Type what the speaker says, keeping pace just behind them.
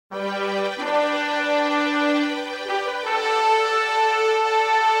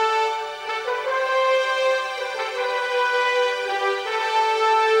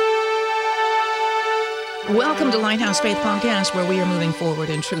Welcome to Lighthouse Faith Podcast, where we are moving forward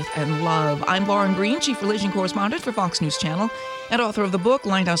in truth and love. I'm Lauren Green, Chief Religion Correspondent for Fox News Channel and author of the book,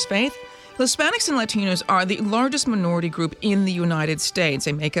 Lighthouse Faith. Hispanics and Latinos are the largest minority group in the United States.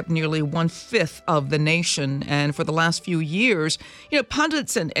 They make up nearly 1/5 of the nation. And for the last few years,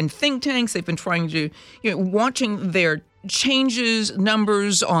 pundits and think tanks, they've been trying to, watching their changes,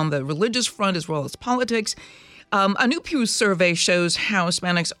 numbers on the religious front as well as politics. A new Pew survey shows how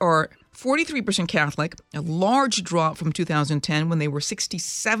Hispanics are 43% Catholic, a large drop from 2010 when they were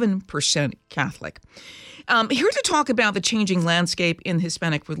 67% Catholic. Here to talk about the changing landscape in the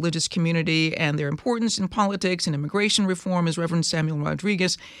Hispanic religious community and their importance in politics and immigration reform is Reverend Samuel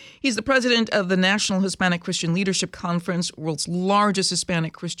Rodriguez. He's the president of the National Hispanic Christian Leadership Conference, world's largest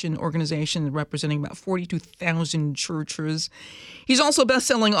Hispanic Christian organization representing about 42,000 churches. He's also a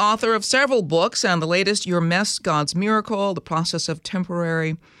best-selling author of several books, and the latest, Your Mess, God's Miracle, The Process is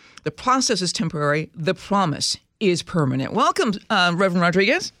temporary, The Promise is permanent. Welcome, Reverend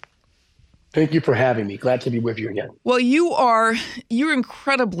Rodriguez. Thank you for having me. Glad to be with you again. Well, you're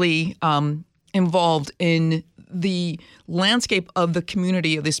incredibly involved in the landscape of the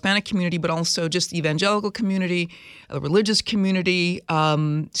community, of the Hispanic community, but also just the evangelical community, the religious community,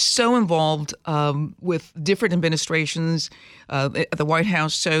 so involved with different administrations at the White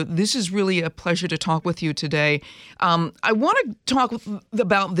House. So this is really a pleasure to talk with you today. I want to talk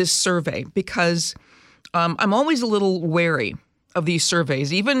about this survey because I'm always a little wary of these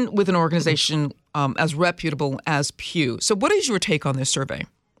surveys, even with an organization as reputable as Pew. So what is your take on this survey?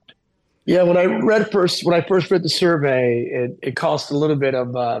 Yeah, when I first read the survey, it caused a little bit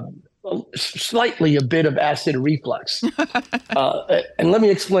of a bit of acid reflux. And let me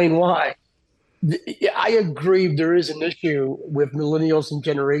explain why. I agree there is an issue with millennials and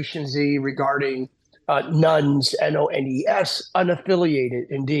Generation Z regarding nuns, N-O-N-E-S, unaffiliated,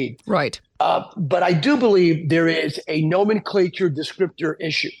 indeed. Right. But I do believe there is a nomenclature descriptor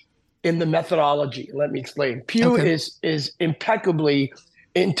issue in the methodology. Let me explain. Pew is impeccably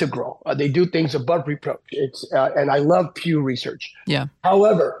integral. They do things above reproach. And I love Pew research. Yeah.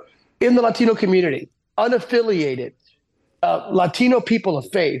 However, in the Latino community, unaffiliated Latino people of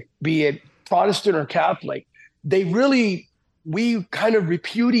faith, be it Protestant or Catholic, we kind of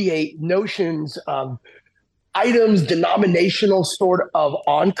repudiate notions of items, denominational sort of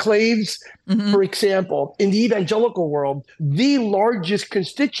enclaves. Mm-hmm. For example, in the evangelical world, the largest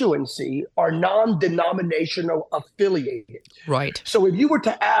constituency are non-denominational affiliated. Right. So if you were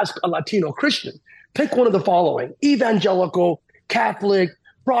to ask a Latino Christian, pick one of the following: evangelical, Catholic,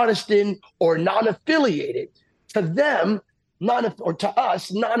 Protestant, or non-affiliated. To them, to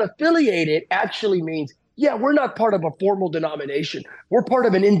us, non-affiliated actually means, yeah, we're not part of a formal denomination. We're part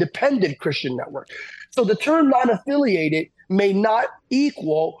of an independent Christian network. So the term non-affiliated may not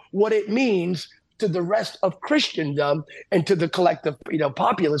equal what it means to the rest of Christendom and to the collective,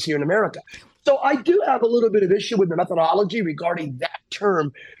 populace here in America. So I do have a little bit of issue with the methodology regarding that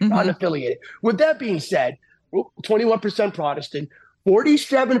term, non-affiliated. With that being said, 21% Protestant,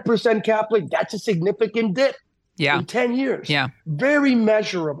 47% Catholic, that's a significant dip in 10 years. Yeah. Very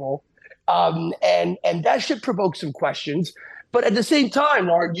measurable. And that should provoke some questions. But at the same time,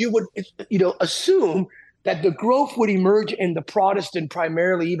 Lauren, you would assume that the growth would emerge in the Protestant,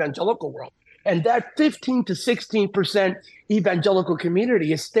 primarily evangelical world. And that 15 to 16% evangelical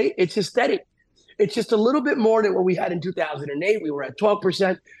community it's steady. It's just a little bit more than what we had in 2008. We were at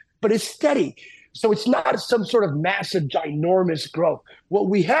 12%, but it's steady. So it's not some sort of massive, ginormous growth. What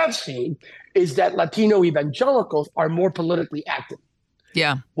we have seen is that Latino evangelicals are more politically active.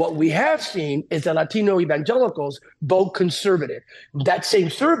 Yeah. What we have seen is that Latino evangelicals vote conservative. That same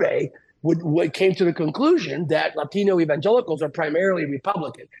survey came to the conclusion that Latino evangelicals are primarily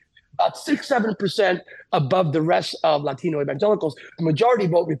Republican. About 6-7% above the rest of Latino evangelicals. The majority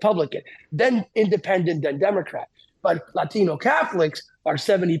vote Republican, then independent, then Democrat. But Latino Catholics are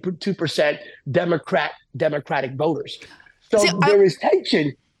 72% Democratic voters. So there is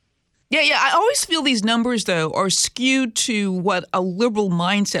tension. Yeah. I always feel these numbers, though, are skewed to what a liberal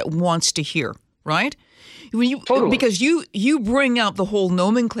mindset wants to hear, right? Totally. Because you bring out the whole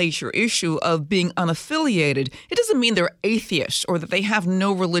nomenclature issue of being unaffiliated. It doesn't mean they're atheists or that they have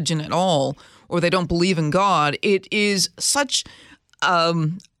no religion at all or they don't believe in God. It is such a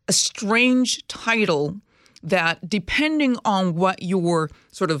strange title that depending on what your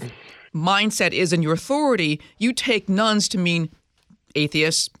sort of mindset is and your authority, you take nuns to mean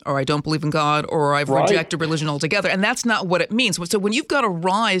atheists, or I don't believe in God, or I've rejected religion altogether. And that's not what it means. So when you've got a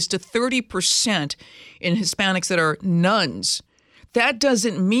rise to 30% in Hispanics that are nuns, that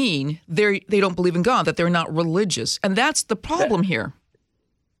doesn't mean they don't believe in God, that they're not religious. And that's the problem here.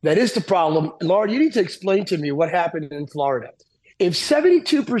 That is the problem. Lauren, you need to explain to me what happened in Florida. If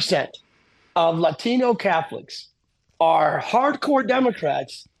 72% of Latino Catholics are hardcore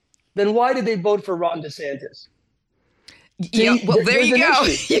Democrats, then why did they vote for Ron DeSantis? Yeah, well, there you go.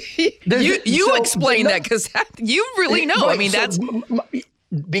 you explain that, because you really know. Right, I mean, that's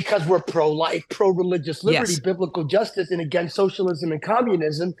because we're pro-life, pro-religious liberty, biblical justice, and against socialism and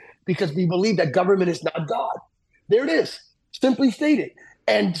communism, because we believe that government is not God. There it is, simply stated.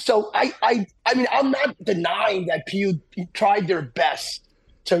 And so I mean, I'm not denying that Pew tried their best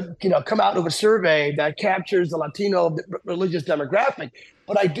to, come out with a survey that captures the Latino religious demographic.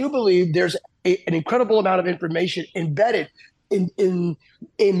 But I do believe there's an incredible amount of information embedded in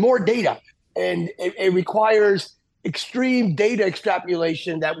more data, and it requires extreme data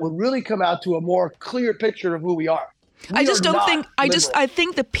extrapolation that will really come out to a more clear picture of who we are. I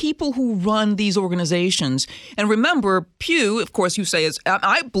think the people who run these organizations, and remember, Pew, of course, you say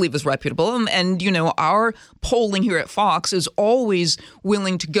I believe is reputable, and our polling here at Fox is always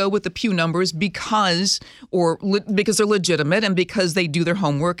willing to go with the Pew numbers because they're legitimate and because they do their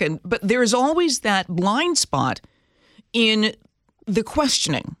homework, but there is always that blind spot in the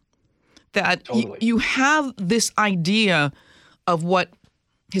questioning that you have this idea of what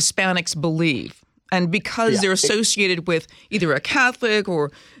Hispanics believe. And because they're associated with either a Catholic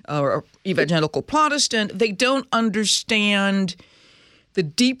or evangelical Protestant, they don't understand the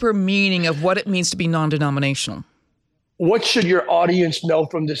deeper meaning of what it means to be non-denominational. What should your audience know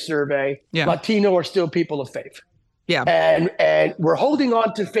from this survey? Yeah. Latino are still people of faith. Yeah. And we're holding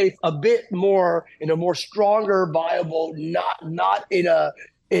on to faith a bit more in a more stronger, viable, not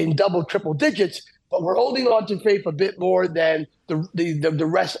in double, triple digits, but we're holding on to faith a bit more than the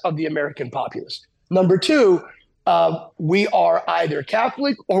rest of the American populace. Number two, we are either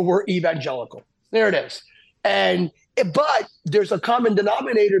Catholic or we're evangelical. There it is. But there's a common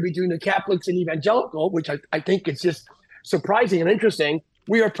denominator between the Catholics and evangelical, which I think is just surprising and interesting.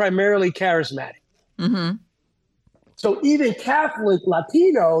 We are primarily charismatic. Mm-hmm. So even Catholic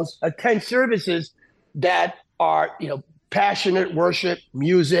Latinos attend services that are, passionate worship,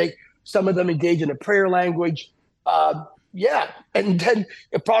 music. Some of them engage in a prayer language. And then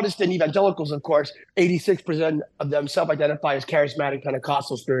Protestant evangelicals, of course, 86% of them self-identify as charismatic,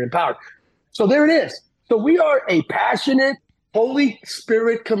 Pentecostal, Spirit-empowered. So there it is. So we are a passionate, Holy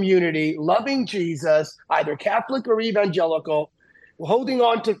Spirit community, loving Jesus, either Catholic or evangelical, holding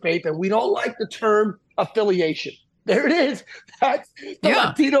on to faith, and we don't like the term affiliation. There it is. That's the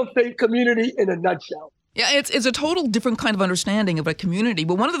Latino faith community in a nutshell. Yeah, it's a total different kind of understanding of a community.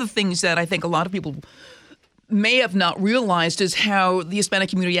 But one of the things that I think a lot of people may have not realized is how the Hispanic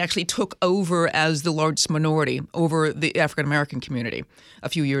community actually took over as the largest minority over the African American community a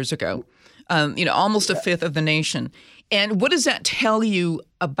few years ago. Almost a fifth of the nation. And what does that tell you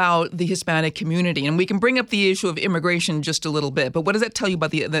about the Hispanic community? And we can bring up the issue of immigration just a little bit, but what does that tell you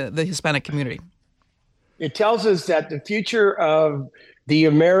about the Hispanic community? It tells us that the future of the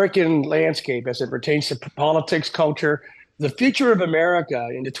American landscape, as it pertains to politics, culture, the future of America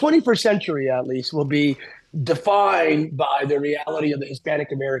in the 21st century, at least, will be defined by the reality of the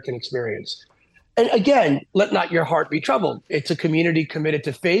Hispanic American experience. And again, let not your heart be troubled. It's a community committed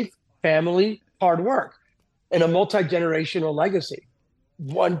to faith, family, hard work, and a multi-generational legacy,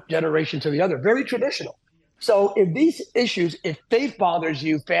 one generation to the other, very traditional. So if these issues, if faith bothers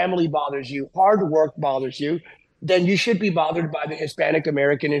you, family bothers you, hard work bothers you, then you should be bothered by the Hispanic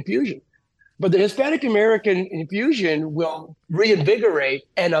American infusion. But the Hispanic American infusion will reinvigorate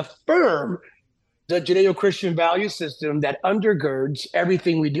and affirm the Judeo-Christian value system that undergirds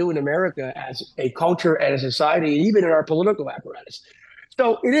everything we do in America as a culture and a society, even in our political apparatus.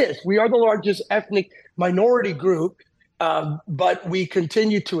 So it is. We are the largest ethnic minority group, but we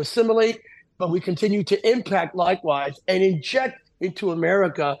continue to assimilate, but we continue to impact likewise and inject into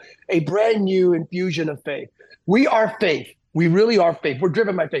America a brand new infusion of faith. We are faith. We really are faith. We're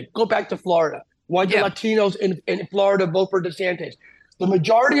driven by faith. Go back to Florida. Why did Latinos in Florida vote for DeSantis? The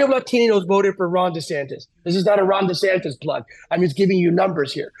majority of Latinos voted for Ron DeSantis. This is not a Ron DeSantis plug. I'm just giving you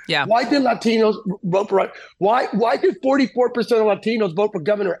numbers here. Yeah. Why did Latinos vote for Ron? Why did 44% of Latinos vote for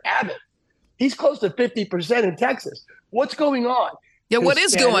Governor Abbott? He's close to 50% in Texas. What's going on? Yeah, what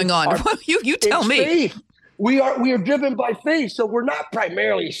is going on? You tell me. Faith. We are driven by faith, so we're not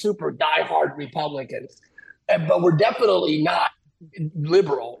primarily super diehard Republicans, but we're definitely not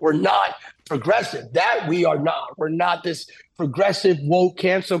liberal. We're not progressive. That we are not. We're not this progressive woke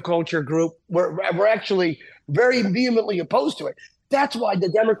cancel culture group. We're actually very vehemently opposed to it. That's why the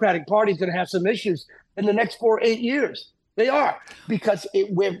Democratic Party is going to have some issues in the next 4 or 8 years. They are, because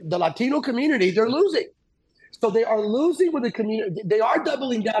with the Latino community, they're losing. So they are losing with the community. They are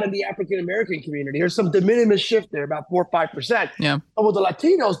doubling down in the African-American community. There's some de minimis shift there, about 4 or 5%. Yeah. But with the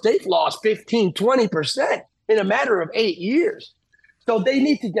Latinos, they've lost 15, 20% in a matter of 8 years. So they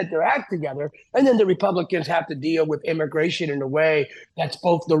need to get their act together. And then the Republicans have to deal with immigration in a way that's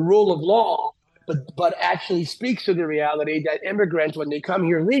both the rule of law, but actually speaks to the reality that immigrants, when they come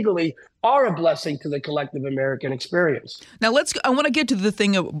here legally, are a blessing to the collective American experience. Now, I want to get to the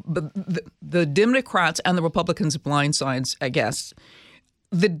thing of the Democrats and the Republicans' blind sides, I guess.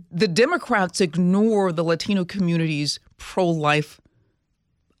 The Democrats ignore the Latino community's pro-life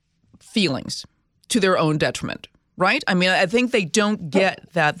feelings to their own detriment, right? I mean, I think they don't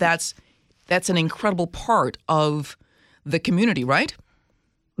get that that's an incredible part of the community, right?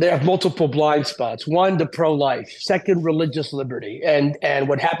 They have multiple blind spots. One, the pro-life. Second, religious liberty. And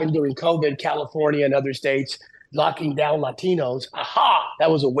what happened during COVID, California and other states locking down Latinos, that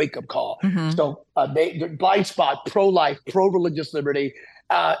was a wake-up call. Mm-hmm. So their blind spot, pro-life, pro-religious liberty.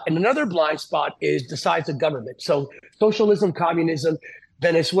 And another blind spot is the size of government. So socialism, communism,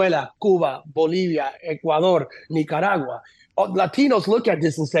 Venezuela, Cuba, Bolivia, Ecuador, Nicaragua. Latinos look at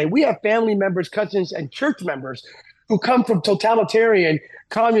this and say, we have family members, cousins, and church members who come from totalitarian,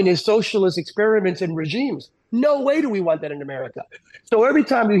 communist, socialist experiments and regimes. No way do we want that in America. So every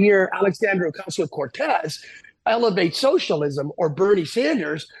time you hear Alexandria Ocasio-Cortez elevate socialism or Bernie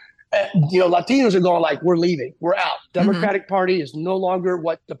Sanders, Latinos are going like, we're leaving, we're out. Democratic Party is no longer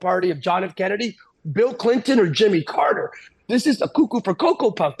what the party of John F. Kennedy, Bill Clinton, or Jimmy Carter. This is a cuckoo for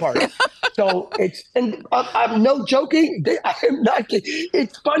Cocoa Puff party. So I'm no joking. I am not kidding.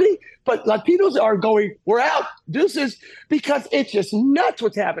 It's funny, but Latinos are going, we're out. This is because it's just nuts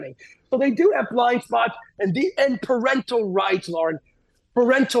what's happening. So they do have blind spots and parental rights, Lauren.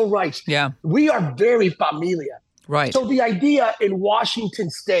 Parental rights. Yeah. We are very familia. Right. So the idea in Washington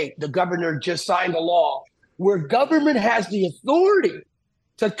State, the governor just signed a law where government has the authority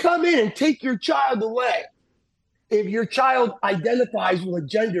to come in and take your child away if your child identifies with a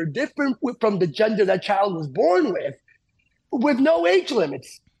gender different from the gender that child was born with no age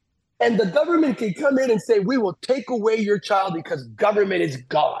limits. And the government can come in and say, we will take away your child because government is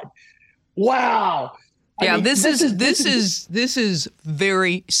God. Wow. Yeah, this is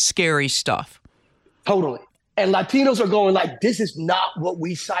very scary stuff. Totally. And Latinos are going like, this is not what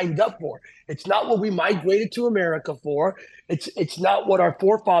we signed up for. It's not what we migrated to America for. It's not what our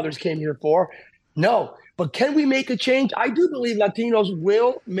forefathers came here for. No. But can we make a change? I do believe Latinos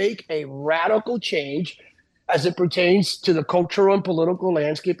will make a radical change as it pertains to the cultural and political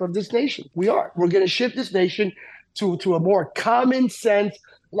landscape of this nation. We are. We're going to shift this nation to a more common sense,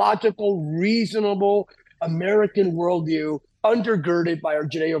 logical, reasonable American worldview undergirded by our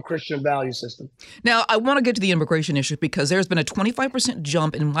Judeo-Christian value system. Now, I want to get to the immigration issue because there's been a 25%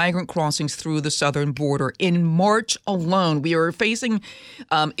 jump in migrant crossings through the southern border. In March alone, we are facing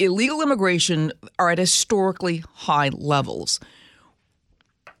illegal immigration are at historically high levels.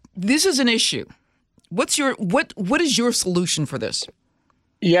 This is an issue. What is your solution for this?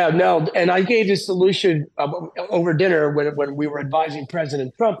 Yeah, no, and I gave this solution over dinner when we were advising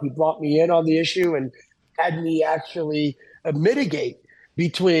President Trump. He brought me in on the issue and had me actually mitigate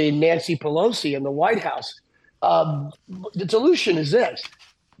between Nancy Pelosi and the White House. The solution is this.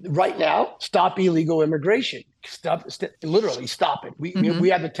 Right now, stop illegal immigration. Literally stop it. We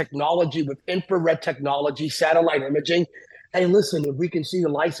have the technology with infrared technology, satellite imaging. Hey, listen, if we can see the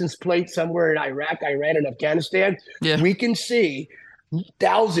license plate somewhere in Iraq, Iran, and Afghanistan, we can see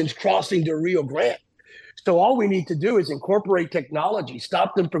thousands crossing the Rio Grande. So all we need to do is incorporate technology,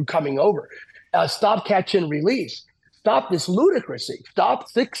 stop them from coming over, stop catch and release. Stop this ludicrousy. Stop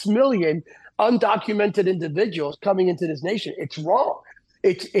 6 million undocumented individuals coming into this nation. It's wrong.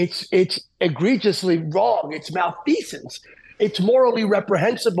 It's egregiously wrong. It's malfeasance. It's morally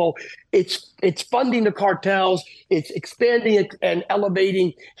reprehensible. It's funding the cartels. It's expanding it and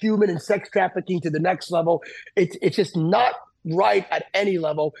elevating human and sex trafficking to the next level. It's just not right at any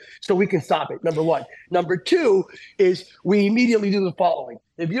level. So we can stop it. Number one. Number two is we immediately do the following.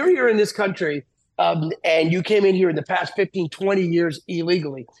 If you're here in this country, and you came in here in the past 15, 20 years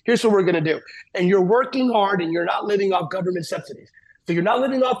illegally, here's what we're going to do. And you're working hard and you're not living off government subsidies. So you're not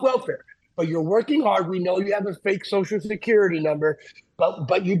living off welfare, but you're working hard. We know you have a fake Social Security number,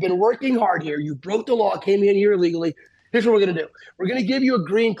 but you've been working hard here. You broke the law, came in here illegally. Here's what we're going to do. We're going to give you a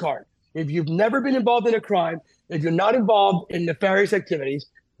green card. If you've never been involved in a crime, if you're not involved in nefarious activities,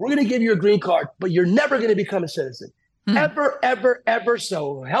 we're going to give you a green card, but you're never going to become a citizen. Ever, ever, ever.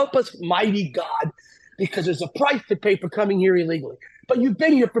 So help us, mighty God, because there's a price to pay for coming here illegally. But you've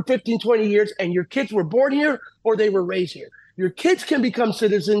been here for 15, 20 years, and your kids were born here or they were raised here. Your kids can become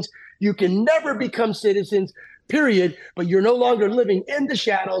citizens. You can never become citizens, period. But you're no longer living in the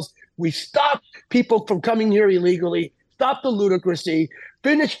shadows. We stop people from coming here illegally, stop the ludicrousy,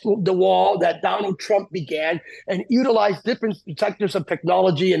 finish the wall that Donald Trump began, and utilize different sectors of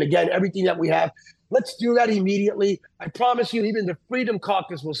technology. And again, everything that we have. Let's do that immediately. I promise you, even the Freedom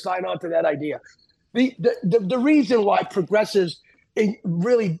Caucus will sign on to that idea. The reason why progressives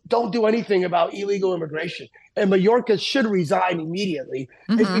really don't do anything about illegal immigration and Mayorkas should resign immediately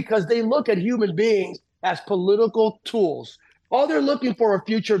is because they look at human beings as political tools. All they're looking for are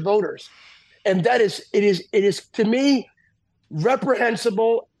future voters. And it is to me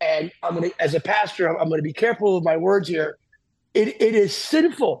reprehensible. And as a pastor, I'm going to be careful with my words here. It is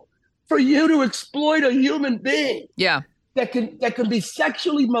sinful for you to exploit a human being. Yeah. That can be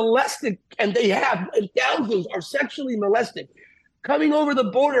sexually molested, and they have, and thousands are sexually molested. Coming over the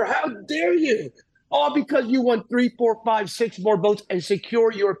border, how dare you? All because you want 3, 4, 5, 6 more votes and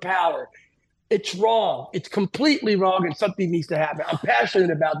secure your power. It's wrong. It's completely wrong, and something needs to happen. I'm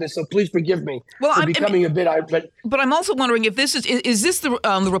passionate about this, so please forgive me for becoming a bit. But I'm also wondering if this is this the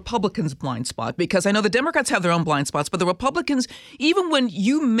Republicans' blind spot? Because I know the Democrats have their own blind spots, but the Republicans, even when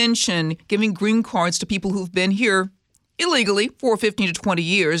you mention giving green cards to people who've been here illegally for 15 to 20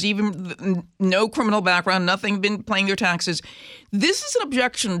 years, even no criminal background, nothing, been paying their taxes. This is an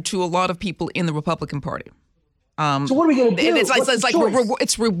objection to a lot of people in the Republican Party. So what are we going to do?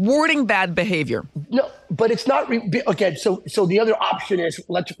 It's rewarding bad behavior. No, but it's not. Okay, so the other option is,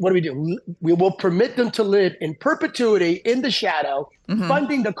 what do we do? We will permit them to live in perpetuity in the shadow,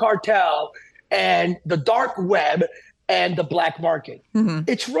 funding the cartel and the dark web and the black market.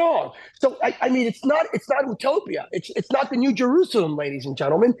 It's wrong. So I mean, it's not utopia. It's not the New Jerusalem, ladies and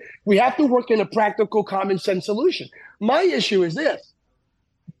gentlemen. We have to work in a practical, common sense solution. My issue is this.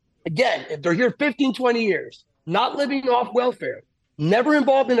 Again, if they're here 15, 20 years, not living off welfare, never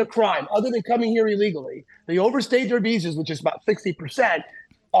involved in a crime other than coming here illegally, they overstayed their visas, which is about 60%.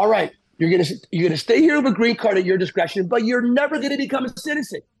 All right, you're gonna stay here with a green card at your discretion, but you're never gonna become a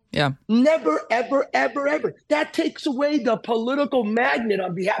citizen. Yeah. Never, ever, ever, ever. That takes away the political magnet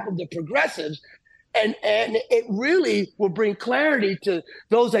on behalf of the progressives. And it really will bring clarity to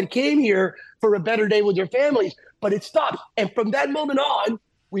those that came here for a better day with their families. But it stops. And from that moment on,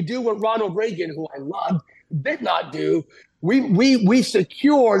 we do what Ronald Reagan, who I loved, did not do. We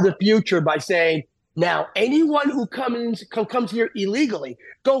secure the future by saying, now anyone who comes here illegally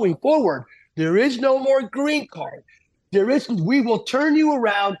going forward, there is no more green card. We will turn you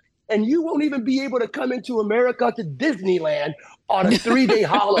around, and you won't even be able to come into America to Disneyland on a 3-day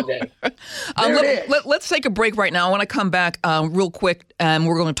holiday. Let's take a break right now. I want to come back real quick, and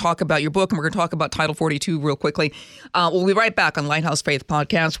we're going to talk about your book, and we're going to talk about Title 42 real quickly. We'll be right back on Lighthouse Faith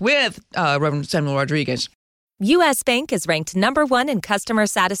Podcast with Reverend Samuel Rodriguez. U.S. Bank is ranked #1 in customer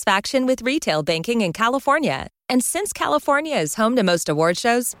satisfaction with retail banking in California. And since California is home to most award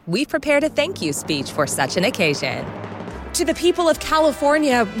shows, we've prepared a thank you speech for such an occasion. To the people of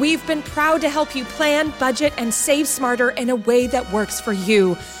California, we've been proud to help you plan, budget, and save smarter in a way that works for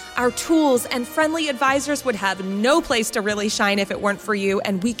you. Our tools and friendly advisors would have no place to really shine if it weren't for you,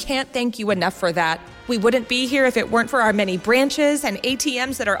 and we can't thank you enough for that. We wouldn't be here if it weren't for our many branches and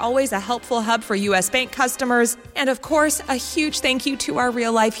ATMs that are always a helpful hub for U.S. Bank customers. And of course, a huge thank you to our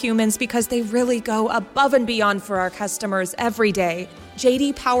real-life humans because they really go above and beyond for our customers every day.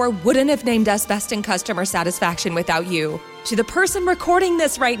 J.D. Power wouldn't have named us best in customer satisfaction without you. To the person recording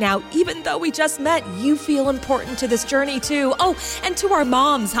this right now, even though we just met, you feel important to this journey too. Oh, and to our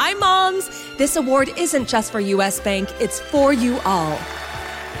moms. Hi, moms. This award isn't just for U.S. Bank, it's for you all.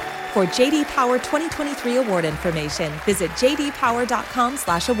 For J.D. Power 2023 award information, visit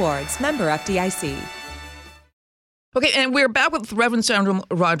jdpower.com/awards. Member FDIC. Okay, and we're back with Reverend Samuel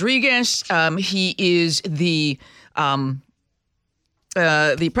Rodriguez. He is the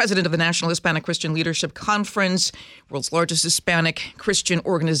president of the National Hispanic Christian Leadership Conference, world's largest Hispanic Christian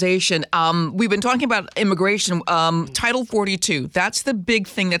organization. We've been talking about immigration. Title 42, that's the big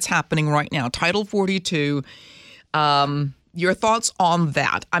thing that's happening right now. Title 42. Your thoughts on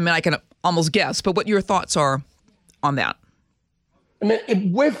that? I mean, I can almost guess, but what your thoughts are on that? I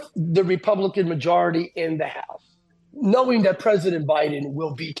mean, with the Republican majority in the House, knowing that President Biden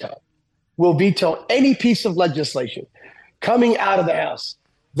will veto any piece of legislation coming out of the House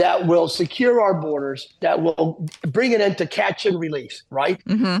that will secure our borders, that will bring an end to catch and release, right?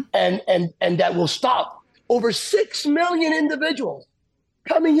 And that will stop over 6 million individuals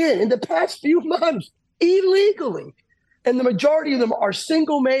coming in the past few months illegally. And the majority of them are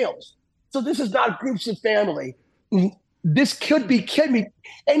single males. So this is not groups of family. This could be,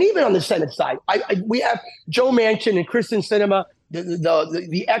 and even on the Senate side, we have Joe Manchin and Kristen Sinema.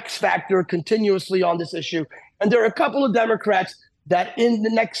 the X factor continuously on this issue. And there are a couple of Democrats that in the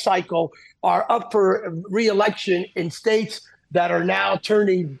next cycle are up for re-election in states that are now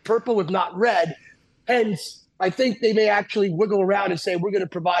turning purple, if not red. Hence, I think they may actually wiggle around and say, we're going to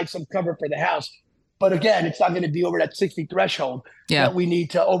provide some cover for the House. But again, it's not going to be over that 60 threshold that we need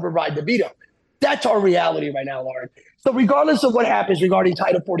to override the veto. That's our reality right now, Lauren. So regardless of what happens regarding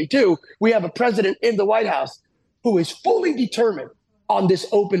Title 42, we have a president in the White House who is fully determined on this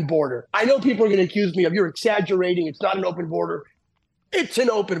open border. I know people are going to accuse me of you're exaggerating. It's not an open border. It's an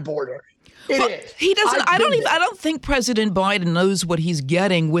open border. It is. He doesn't. I don't think President Biden knows what he's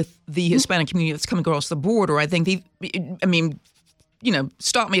getting with the Hispanic community that's coming across the border. I think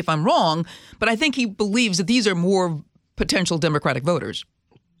stop me if I'm wrong, but I think he believes that these are more potential Democratic voters.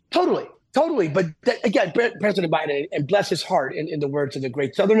 Totally. But again, President Biden, and bless his heart, in the words of the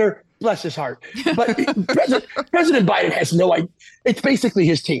great Southerner, bless his heart. But President Biden has no idea. It's basically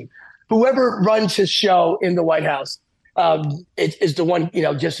his team. Whoever runs his show in the White House is the one,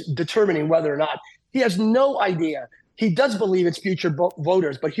 just determining whether or not. He has no idea. He does believe it's future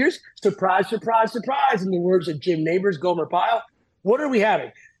voters. But here's surprise, surprise, surprise, in the words of Jim Nabors, Gomer Pyle. What are we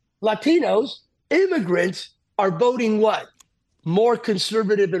having? Latinos, immigrants are voting what? More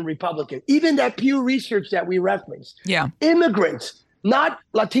conservative and Republican. Even that Pew Research that we referenced. Yeah. Immigrants, not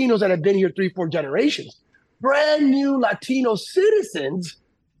Latinos that have been here 3-4 generations. Brand new Latino citizens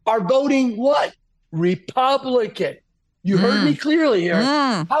are voting what? Republican. You heard me clearly here.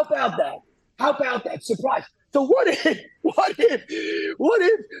 How about that? How about that? Surprise. So what if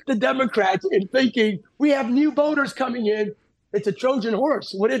the Democrats, in thinking we have new voters coming in, it's a Trojan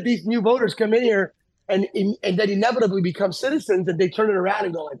horse. What if these new voters come in here and then inevitably become citizens, and they turn it around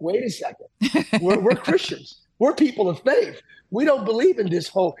and go like, wait a second, we're Christians. We're people of faith. We don't believe in this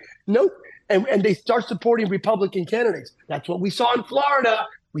whole, nope. And they start supporting Republican candidates. That's what we saw in Florida.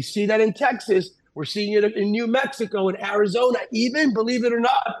 We see that in Texas. We're seeing it in New Mexico and Arizona, even, believe it or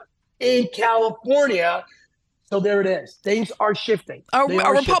not, in California. So there it is. Things are shifting. Are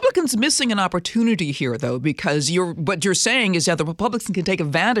Republicans missing an opportunity here, though? Because what you're saying is that the Republicans can take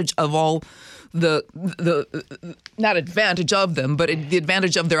advantage of all the not advantage of them, but the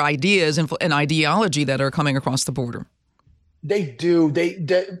advantage of their ideas and ideology that are coming across the border. They do.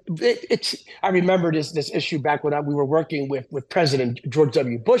 I remember this issue back when we were working with President George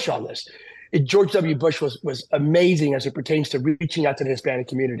W. Bush on this. George W. Bush was amazing as it pertains to reaching out to the Hispanic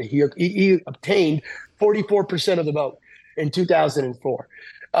community. He obtained 44% of the vote in 2004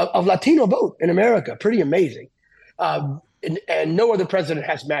 of Latino vote in America. Pretty amazing. And no other president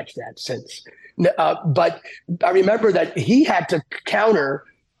has matched that since. But I remember that he had to counter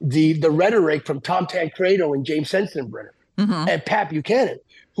the rhetoric from Tom Tancredo and James Sensenbrenner and Pat Buchanan,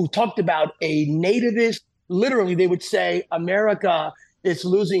 who talked about a nativist, literally they would say, America, it's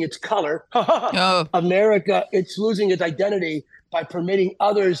losing its color. America, it's losing its identity by permitting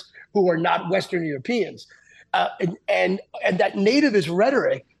others who are not Western Europeans. And that nativist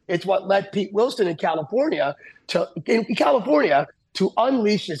rhetoric is what led Pete Wilson in California to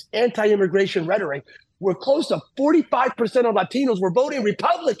unleash this anti-immigration rhetoric, where close to 45% of Latinos were voting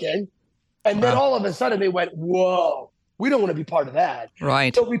Republican. And then all of a sudden they went, whoa, we don't want to be part of that.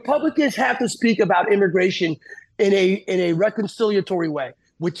 Right. So Republicans have to speak about immigration in a reconciliatory way,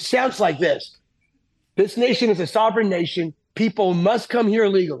 which sounds like this. This nation is a sovereign nation. People must come here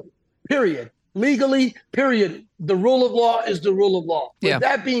legally, period. Legally, period. The rule of law is the rule of law. Yeah. With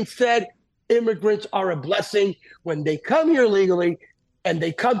that being said, immigrants are a blessing when they come here legally, and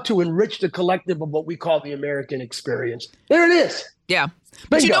they come to enrich the collective of what we call the American experience. There it is. Yeah.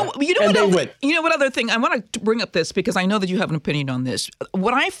 But you know what other thing? I want to bring up this because I know that you have an opinion on this.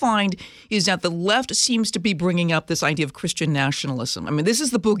 What I find is that the left seems to be bringing up this idea of Christian nationalism. I mean, this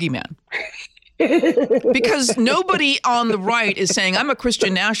is the boogeyman. Because nobody on the right is saying, I'm a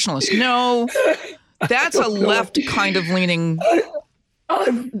Christian nationalist. No, that's a left kind of leaning.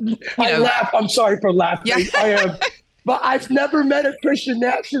 I laugh. I'm sorry for laughing. Yeah. I am. But I've never met a Christian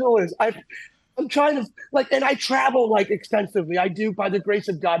nationalist. I'm trying to and I travel extensively. I do, by the grace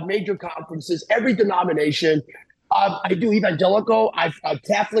of God, major conferences, every denomination. I do evangelical. I'm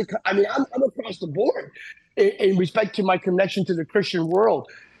Catholic. I mean, I'm across the board in respect to my connection to the Christian world.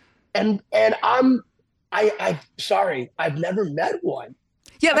 And I'm sorry, I've never met one.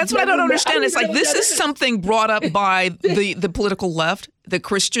 Yeah, that's what I don't understand. It's like this is something brought up by the political left, the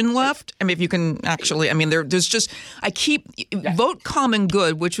Christian left. I mean, if you can actually, I mean, there's just, Vote Common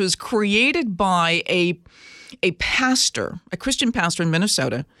Good, which was created by a pastor, a Christian pastor in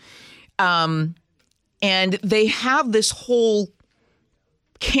Minnesota. And they have this whole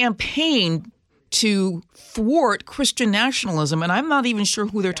campaign to thwart Christian nationalism, and I'm not even sure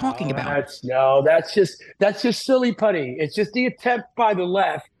who they're talking about. That's just silly putty. It's just the attempt by the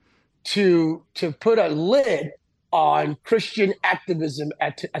left to put a lid on Christian activism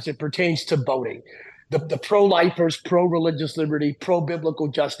as it pertains to voting. The pro-lifers, pro-religious liberty, pro-biblical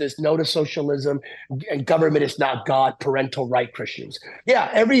justice, no to socialism, and government is not God, parental right Christians. Yeah,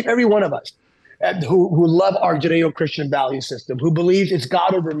 every one of us who love our Judeo-Christian value system, who believes it's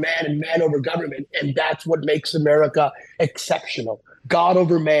God over man and man over government, and that's what makes America exceptional. God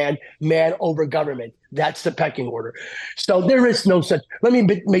over man, man over government. That's the pecking order. So there is no such, let me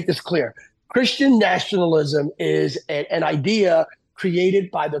make this clear. Christian nationalism is an idea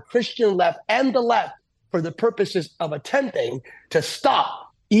created by the Christian left and the left for the purposes of attempting to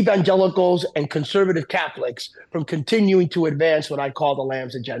stop evangelicals and conservative Catholics from continuing to advance what I call the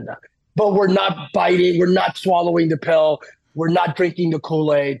Lamb's agenda. But we're not biting, we're not swallowing the pill, we're not drinking the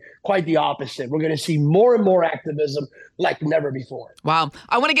Kool-Aid, quite the opposite. We're going to see more and more activism like never before. Wow.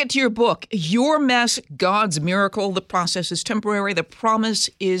 I want to get to your book, Your Mess, God's Miracle. The process is temporary, the promise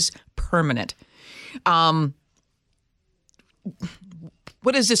is permanent.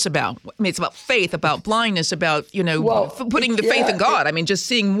 What is this about? I mean, it's about faith, about blindness, about, putting the faith in God. I mean, just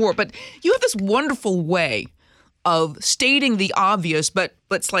seeing more. But you have this wonderful way of stating the obvious, but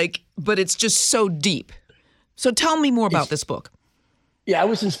it's just so deep. So tell me more about this book. Yeah, I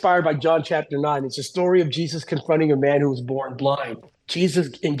was inspired by John chapter 9. It's a story of Jesus confronting a man who was born blind. Jesus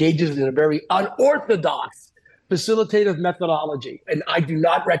engages in a very unorthodox facilitative methodology, and I do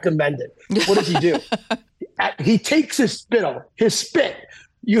not recommend it. What does he do? He takes his spit.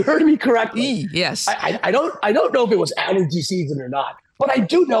 You heard me correctly. Yes. I don't know if it was allergy season or not, but I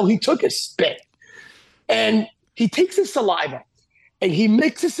do know he took his spit and he takes his saliva and he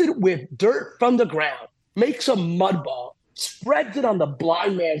mixes it with dirt from the ground, makes a mud ball, spreads it on the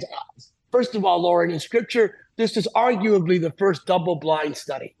blind man's eyes. First of all, Lauren, in scripture, this is arguably the first double-blind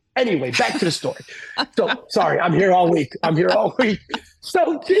study. Anyway, back to the story. So, sorry, I'm here all week.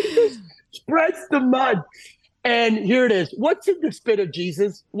 So Jesus spreads the mud. And here it is. What's in the spit of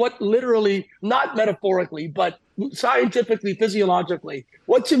Jesus? What literally, not metaphorically, but scientifically, physiologically,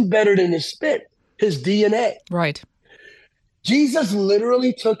 what's embedded in his spit? His DNA. Right. Jesus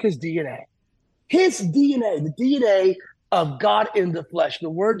literally took his DNA. His DNA, the DNA of God in the flesh, the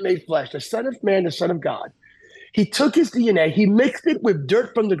Word made flesh, the Son of Man, the Son of God. He took his DNA, he mixed it with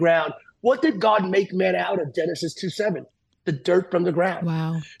dirt from the ground. What did God make man out of? Genesis 2:7, the dirt from the ground.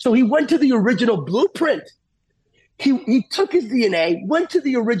 Wow. So he went to the original blueprint. He took his DNA, went to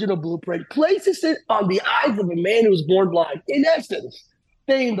the original blueprint, places it on the eyes of a man who was born blind. In essence,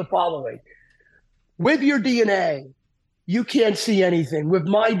 saying the following: with your DNA, you can't see anything. With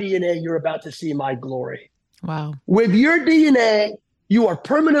my DNA, you're about to see my glory. Wow. With your DNA, you are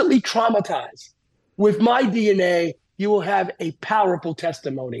permanently traumatized. With my DNA, you will have a powerful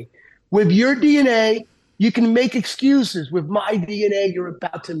testimony. With your DNA, you can make excuses. With my DNA, you're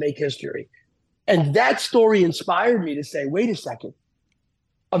about to make history. And that story inspired me to say, wait a second,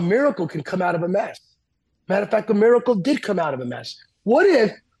 a miracle can come out of a mess. Matter of fact, a miracle did come out of a mess. What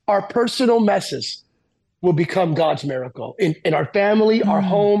if our personal messes will become God's miracle in our family, our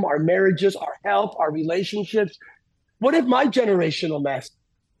home, our marriages, our health, our relationships? What if my generational mess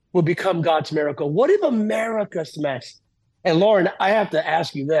will become God's miracle? What if America's mess? And Lauren, I have to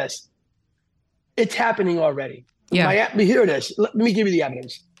ask you this. It's happening already. Yeah. Here it is. Let me give you the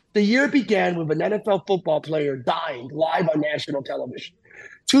evidence. The year began with an NFL football player dying live on national television.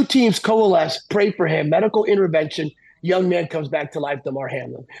 Two teams coalesce, pray for him, medical intervention, young man comes back to life, Damar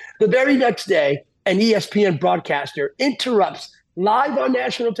Hamlin. The very next day, an ESPN broadcaster interrupts live on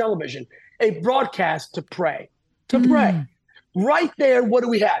national television a broadcast to pray. Right there, what do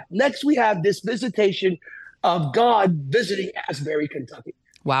we have? Next, we have this visitation of God visiting Asbury, Kentucky.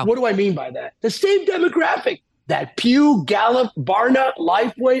 Wow. What do I mean by that? The same demographic that Pew, Gallup, Barna,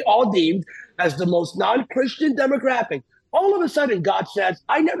 Lifeway, all deemed as the most non-Christian demographic. All of a sudden, God says,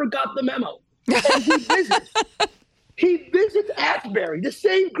 I never got the memo. And he visits Asbury, the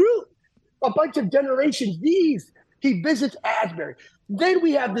same group, a bunch of generations. He visits Asbury. Then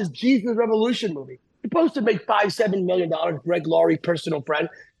we have this Jesus Revolution movie. Supposed to make $5-7 million. Greg Laurie, personal friend.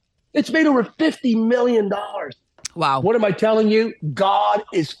 It's made over $50 million. Wow. What am I telling you? God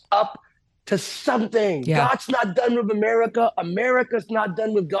is up to something. Yeah. God's not done with America. America's not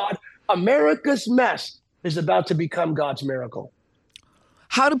done with God. America's mess is about to become God's miracle.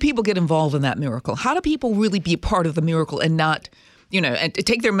 How do people get involved in that miracle? How do people really be a part of the miracle and not, and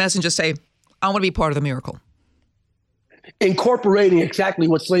take their mess and just say, I want to be part of the miracle? Incorporating exactly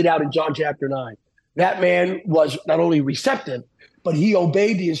what's laid out in John chapter 9. That man was not only receptive, But he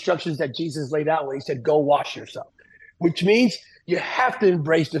obeyed the instructions that Jesus laid out when he said, go wash yourself, which means you have to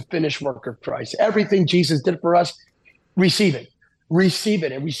embrace the finished work of Christ. Everything Jesus did for us, receive it,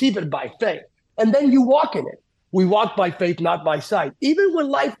 and receive it by faith. And then you walk in it. We walk by faith, not by sight. Even when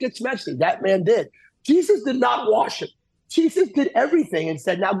life gets messy, that man did. Jesus did not wash him. Jesus did everything and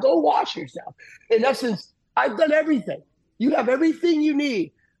said, now go wash yourself. In essence, I've done everything. You have everything you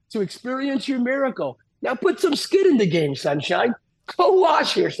need to experience your miracle. Now put some skin in the game, sunshine. Go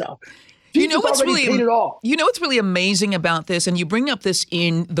wash yourself. You know what's really amazing about this, and you bring up this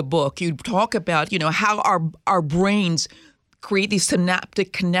in the book. You talk about, how our brains create these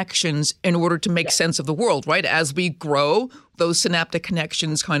synaptic connections in order to make sense of the world, right? As we grow, those synaptic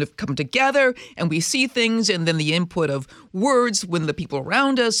connections kind of come together and we see things, and then the input of words when the people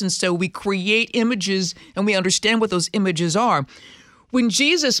around us. And so we create images and we understand what those images are. When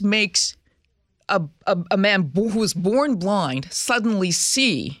Jesus makes a man who was born blind suddenly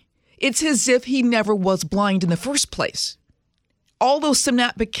see, it's as if he never was blind in the first place. All those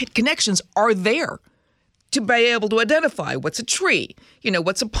synaptic connections are there to be able to identify what's a tree,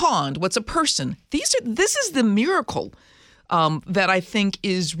 what's a pond, what's a person. This is the miracle that I think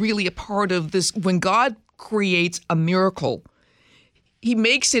is really a part of this. When God creates a miracle, he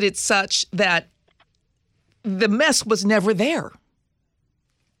makes it such that the mess was never there.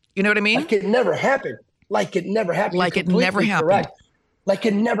 You know what I mean? Like it never happened. Like it never happened. Correct. Like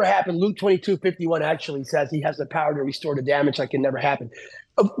it never happened. Luke 22:51 actually says he has the power to restore the damage like it never happened.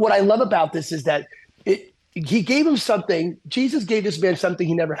 What I love about this is that he gave him something. Jesus gave this man something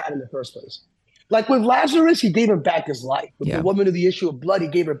he never had in the first place. Like with Lazarus, he gave him back his life. With the woman of the issue of blood, he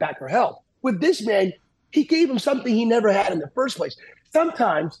gave her back her health. With this man, he gave him something he never had in the first place.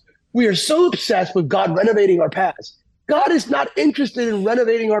 Sometimes we are so obsessed with God renovating our past. God is not interested in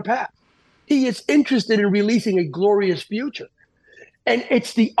renovating our past. He is interested in releasing a glorious future. And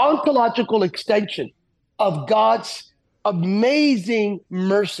it's the ontological extension of God's amazing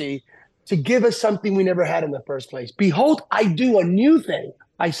mercy to give us something we never had in the first place. Behold, I do a new thing,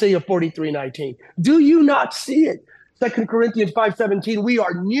 Isaiah 43:19. Do you not see it? 2 Corinthians 5:17, we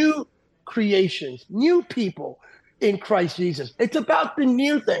are new creations, new people in Christ Jesus. It's about the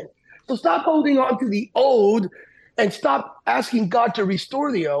new thing. So stop holding on to the old and stop asking God to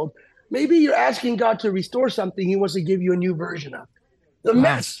restore the old. Maybe you're asking God to restore something he wants to give you a new version of. The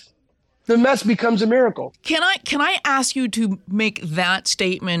mess becomes a miracle. Can I ask you to make that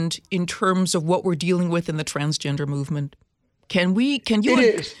statement in terms of what we're dealing with in the transgender movement? Can you?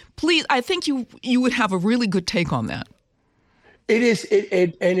 It is. Please, I think you would have a really good take on that. It is.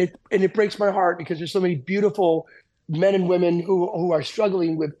 It breaks my heart because there's so many beautiful men and women who are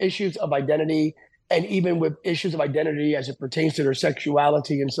struggling with issues of identity and even with issues of identity as it pertains to their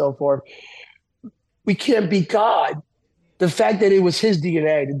sexuality and so forth. We can't be God. The fact that it was his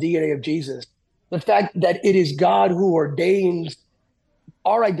DNA, the DNA of Jesus, the fact that it is God who ordains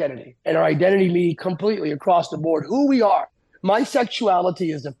our identity and our identity meaning completely across the board, who we are. My sexuality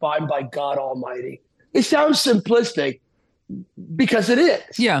is defined by God Almighty. It sounds simplistic because it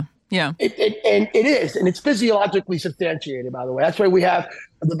is. Yeah. And it is. And it's physiologically substantiated, by the way. That's why we have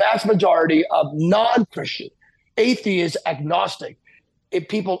the vast majority of non-Christian, atheist, agnostic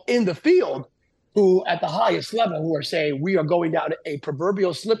people in the field who at the highest level who are saying we are going down a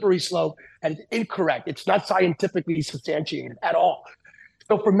proverbial slippery slope and it's incorrect. It's not scientifically substantiated at all.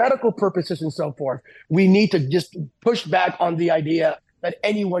 So for medical purposes and so forth, we need to just push back on the idea that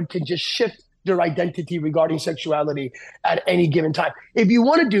anyone can just shift their identity regarding sexuality at any given time. If you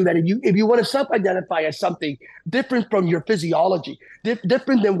want to do that, if you want to self-identify as something different from your physiology,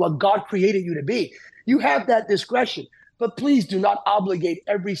 different than what God created you to be, you have that discretion. But please do not obligate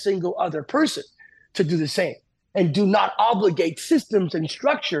every single other person to do the same. And do not obligate systems and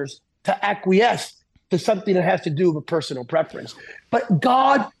structures to acquiesce to something that has to do with personal preference. But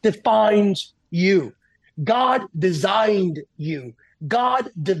God defines you. God designed you. God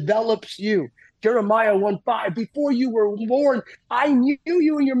develops you. Jeremiah 1:5, before you were born, I knew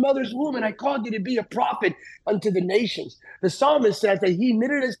you in your mother's womb, and I called you to be a prophet unto the nations. The psalmist says that he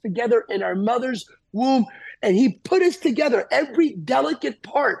knitted us together in our mother's womb, and he put us together. Every delicate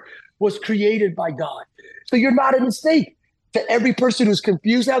part was created by God. So you're not a mistake. To every person who's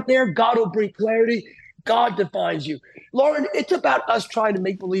confused out there, God will bring clarity. God defines you. Lauren, it's about us trying to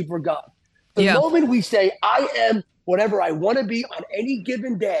make believe we're God. The moment we say, I am whatever I want to be on any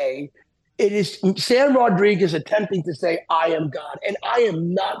given day, it is Sam Rodriguez attempting to say, I am God. And I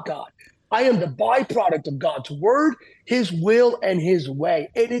am not God. I am the byproduct of God's word, his will, and his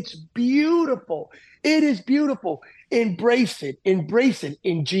way. And it's beautiful. It is beautiful. Embrace it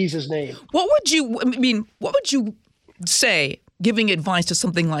in Jesus' name. What would you say giving advice to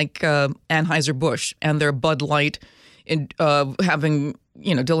something like Anheuser-Busch and their Bud Light, and having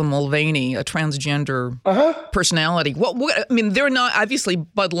Dylan Mulvaney, a transgender personality. What I mean, they're not, obviously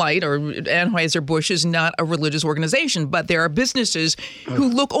Bud Light or Anheuser-Busch is not a religious organization, but there are businesses who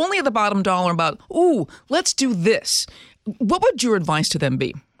look only at the bottom dollar about, ooh, let's do this. What would your advice to them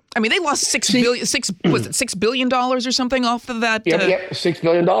be? I mean, they lost $6 billion or something off of that. $6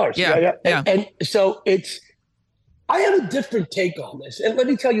 billion. Yeah. And so I have a different take on this. And let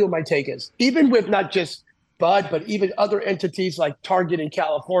me tell you what my take is. Even with not just Bud, but even other entities like Target in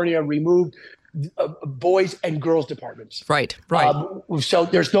California removed boys and girls departments. Right. So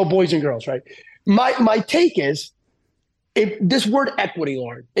there's no boys and girls, right? My take is, if this word equity,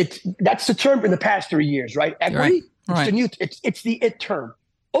 Lauren, that's the term in the past 3 years, right? Equity, Right. It's the it term.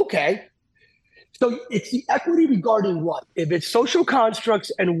 Okay. So it's the equity regarding what? If it's social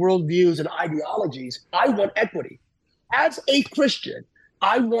constructs and worldviews and ideologies, I want equity. As a Christian,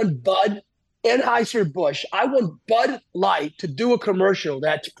 I want Bud Anheuser-Busch, I want Bud Light to do a commercial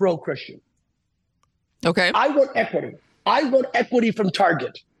that's pro-Christian. Okay. I want equity. I want equity from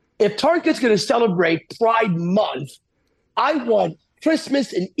Target. If Target's going to celebrate Pride Month, I want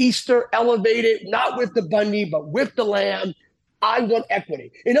Christmas and Easter elevated, not with the bunny, but with the lamb. I want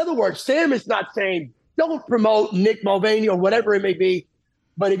equity. In other words, Sam is not saying, don't promote Nick Mulvaney or whatever it may be,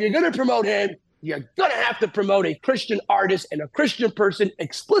 but if you're going to promote him, you're going to have to promote a Christian artist and a Christian person,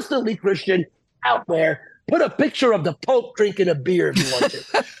 explicitly Christian, out there. Put a picture of the Pope drinking a beer if you want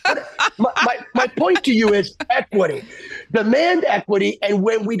to. My point to you is equity. Demand equity, and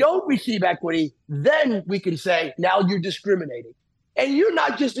when we don't receive equity, then we can say, now you're discriminating. And you're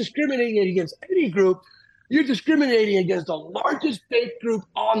not just discriminating against any group, you're discriminating against the largest faith group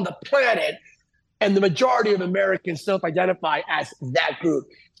on the planet, and the majority of Americans self-identify as that group.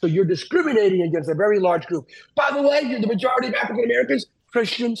 So you're discriminating against a very large group. By the way, you're the majority of African Americans,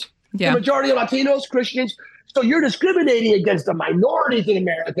 Christians. Yeah. The majority of Latinos, Christians. So you're discriminating against the minorities in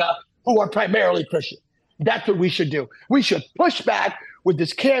America who are primarily Christian. That's what we should do. We should push back with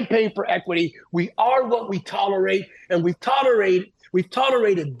this campaign for equity. We are what we tolerate, and we've tolerated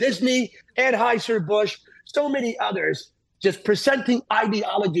Disney, Anheuser-Busch, so many others, just presenting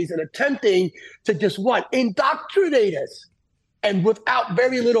ideologies and attempting to just indoctrinate us. And without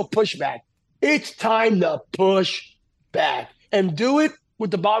very little pushback. It's time to push back and do it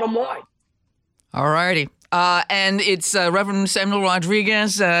with the bottom line. All righty. And it's Reverend Samuel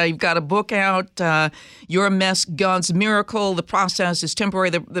Rodriguez. You've got a book out, Your Mess, God's Miracle. The process is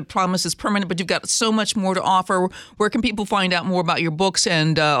temporary. The promise is permanent, but you've got so much more to offer. Where can people find out more about your books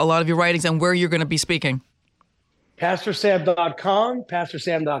and a lot of your writings and where you're going to be speaking? PastorSam.com,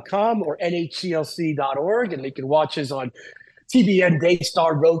 or nhclc.org. And they can watch us on TBN,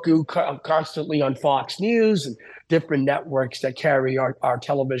 Daystar, Roku, constantly on Fox News and different networks that carry our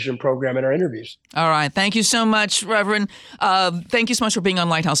television program and our interviews. All right. Thank you so much, Reverend. Thank you so much for being on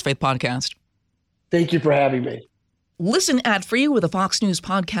Lighthouse Faith Podcast. Thank you for having me. Listen ad-free with a Fox News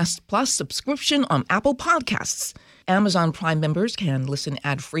Podcast Plus subscription on Apple Podcasts. Amazon Prime members can listen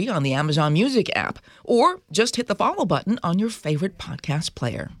ad-free on the Amazon Music app, or just hit the follow button on your favorite podcast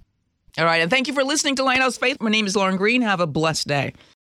player. All right, and thank you for listening to Lighthouse Faith. My name is Lauren Green. Have a blessed day.